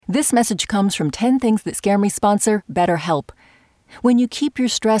This message comes from 10 Things That Scare Me sponsor BetterHelp. When you keep your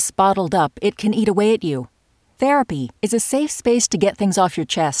stress bottled up, it can eat away at you. Therapy is a safe space to get things off your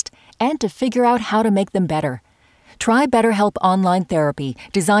chest and to figure out how to make them better. Try BetterHelp Online Therapy,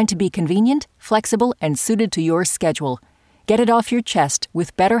 designed to be convenient, flexible, and suited to your schedule. Get it off your chest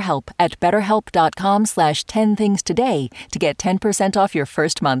with BetterHelp at betterhelp.com/10things today to get 10% off your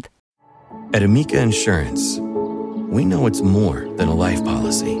first month. At Amica Insurance, we know it's more than a life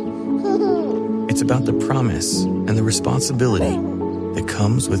policy. It's about the promise and the responsibility that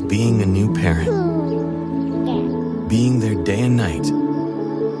comes with being a new parent. Being there day and night,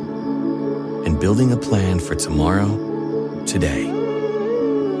 and building a plan for tomorrow, today.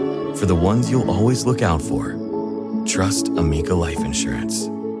 For the ones you'll always look out for, trust Amica Life Insurance.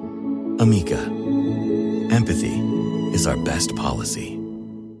 Amica. Empathy is our best policy.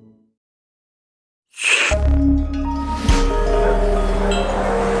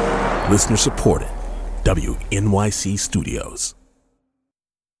 Listener supported. WNYC Studios.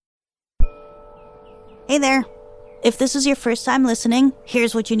 Hey there. If this is your first time listening,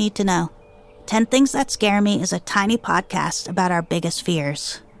 here's what you need to know. 10 Things That Scare Me is a tiny podcast about our biggest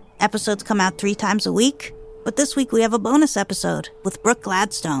fears. Episodes come out 3 times a week, but this week we have a bonus episode with Brooke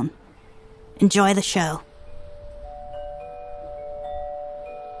Gladstone. Enjoy the show.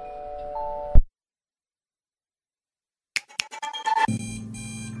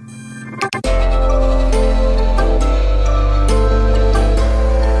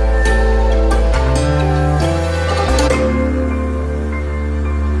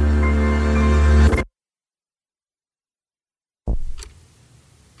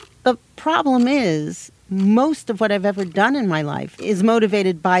 The problem is, most of what I've ever done in my life is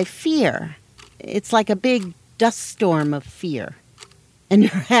motivated by fear. It's like a big dust storm of fear. And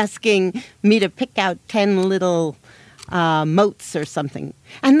you're asking me to pick out 10 little motes or something.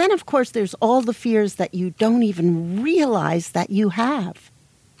 And then, of course, there's all the fears that you don't even realize that you have.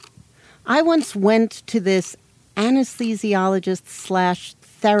 I once went to this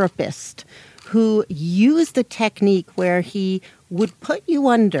anesthesiologist/therapist who used a technique where he would put you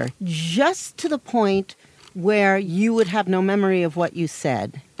under just to the point where you would have no memory of what you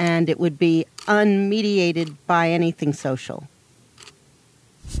said, and it would be unmediated by anything social.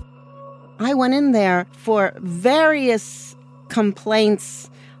 I went in there for various complaints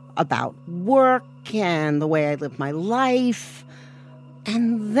about work and the way I lived my life.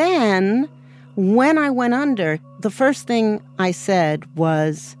 And then, when I went under, the first thing I said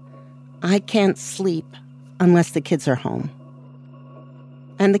was, I can't sleep unless the kids are home.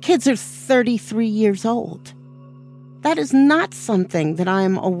 And the kids are 33 years old. That is not something that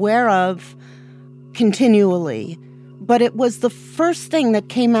I'm aware of continually, but it was the first thing that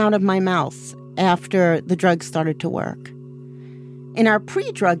came out of my mouth after the drug started to work. In our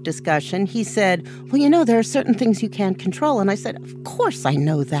pre-drug discussion, he said, well, you know, there are certain things you can't control. And I said, of course I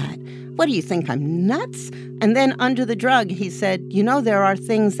know that. What do you think, I'm nuts? And then under the drug, he said, you know, there are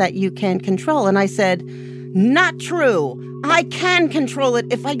things that you can't control. And I said, not true. I can control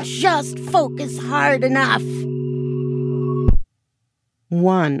it if I just focus hard enough.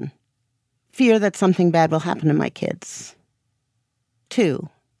 1, fear that something bad will happen to my kids. 2,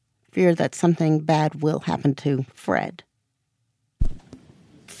 fear that something bad will happen to Fred.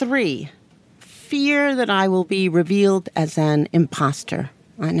 3, fear that I will be revealed as an imposter.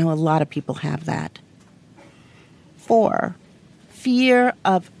 I know a lot of people have that. 4, fear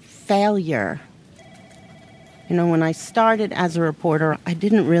of failure. You know, when I started as a reporter, I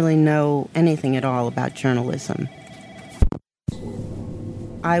didn't really know anything at all about journalism.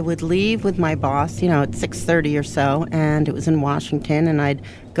 I would leave with my boss, at 6:30 or so, and it was in Washington, and I'd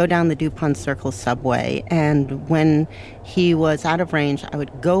go down the DuPont Circle subway, and when he was out of range, I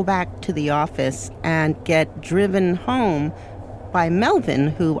would go back to the office and get driven home by Melvin,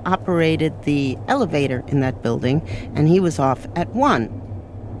 who operated the elevator in that building, and he was off at 1.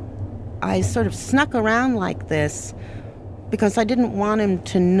 I sort of snuck around like this because I didn't want him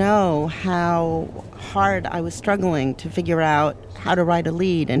to know how hard I was struggling to figure out how to write a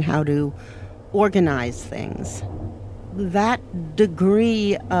lead and how to organize things. That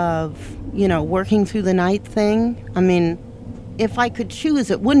degree of, working through the night thing, if I could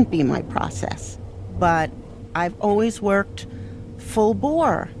choose, it wouldn't be my process. But I've always worked full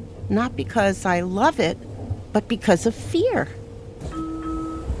bore, not because I love it, but because of fear.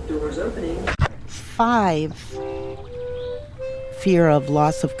 Doors opening. 5, fear of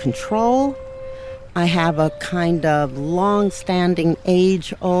loss of control. I have a kind of long-standing,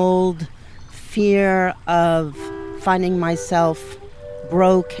 age-old fear of finding myself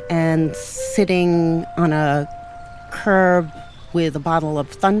broke and sitting on a curb with a bottle of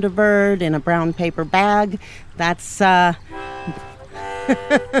Thunderbird in a brown paper bag. That's,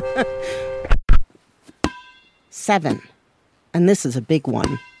 7. And this is a big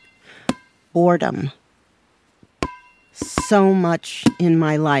one. Boredom. So much in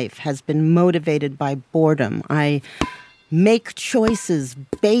my life has been motivated by boredom. I make choices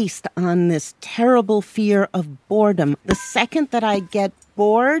based on this terrible fear of boredom. The second that I get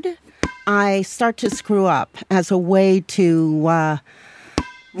bored, I start to screw up as a way to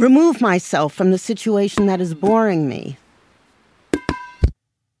remove myself from the situation that is boring me.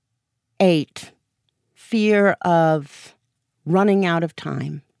 8, fear of running out of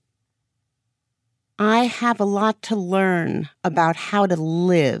time. I have a lot to learn about how to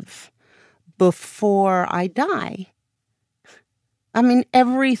live before I die. I mean,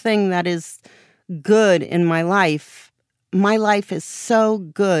 everything that is good in my life is so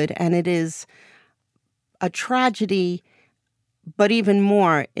good, and it is a tragedy, but even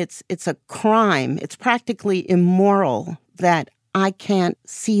more, it's a crime. It's practically immoral that I can't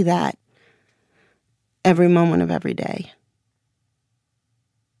see that every moment of every day.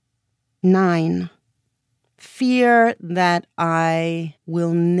 9, fear that I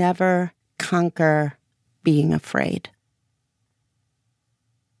will never conquer being afraid.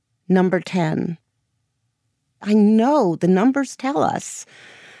 Number 10, I know the numbers tell us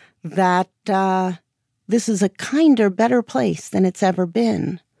that this is a kinder, better place than it's ever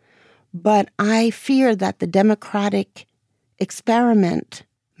been. But I fear that the democratic experiment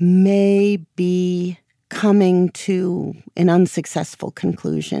may be coming to an unsuccessful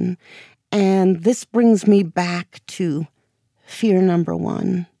conclusion. And this brings me back to fear number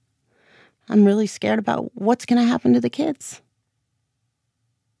 1. I'm really scared about what's going to happen to the kids.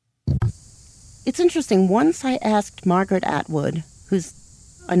 It's interesting. Once I asked Margaret Atwood, who's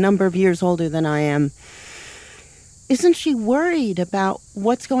a number of years older than I am, isn't she worried about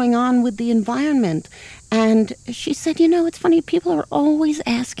what's going on with the environment? And she said, it's funny, people are always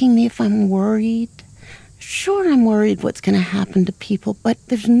asking me if I'm worried. Sure, I'm worried what's going to happen to people, but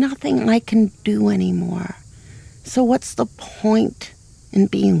there's nothing I can do anymore. So what's the point in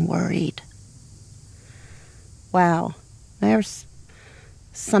being worried? Wow, there's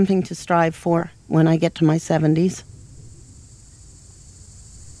something to strive for when I get to my 70s.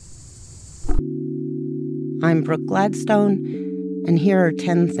 I'm Brooke Gladstone, and here are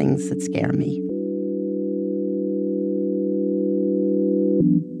 10 things that scare me.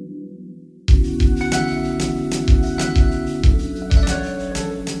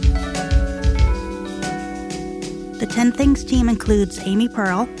 The 10 Things team includes Amy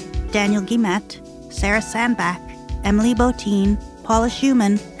Pearl, Daniel Guillemette, Sarah Sandbach, Emily Botine, Paula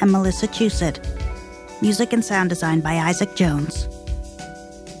Schumann, and Melissa Chusid. Music and sound design by Isaac Jones.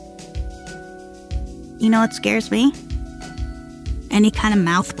 You know what scares me? Any kind of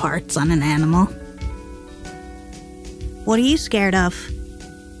mouth parts on an animal. What are you scared of?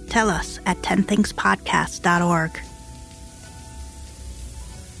 Tell us at 10thingspodcast.org.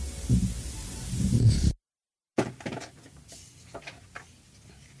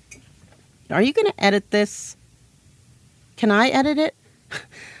 Are you going to edit this? Can I edit it?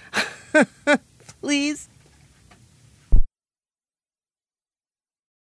 Please?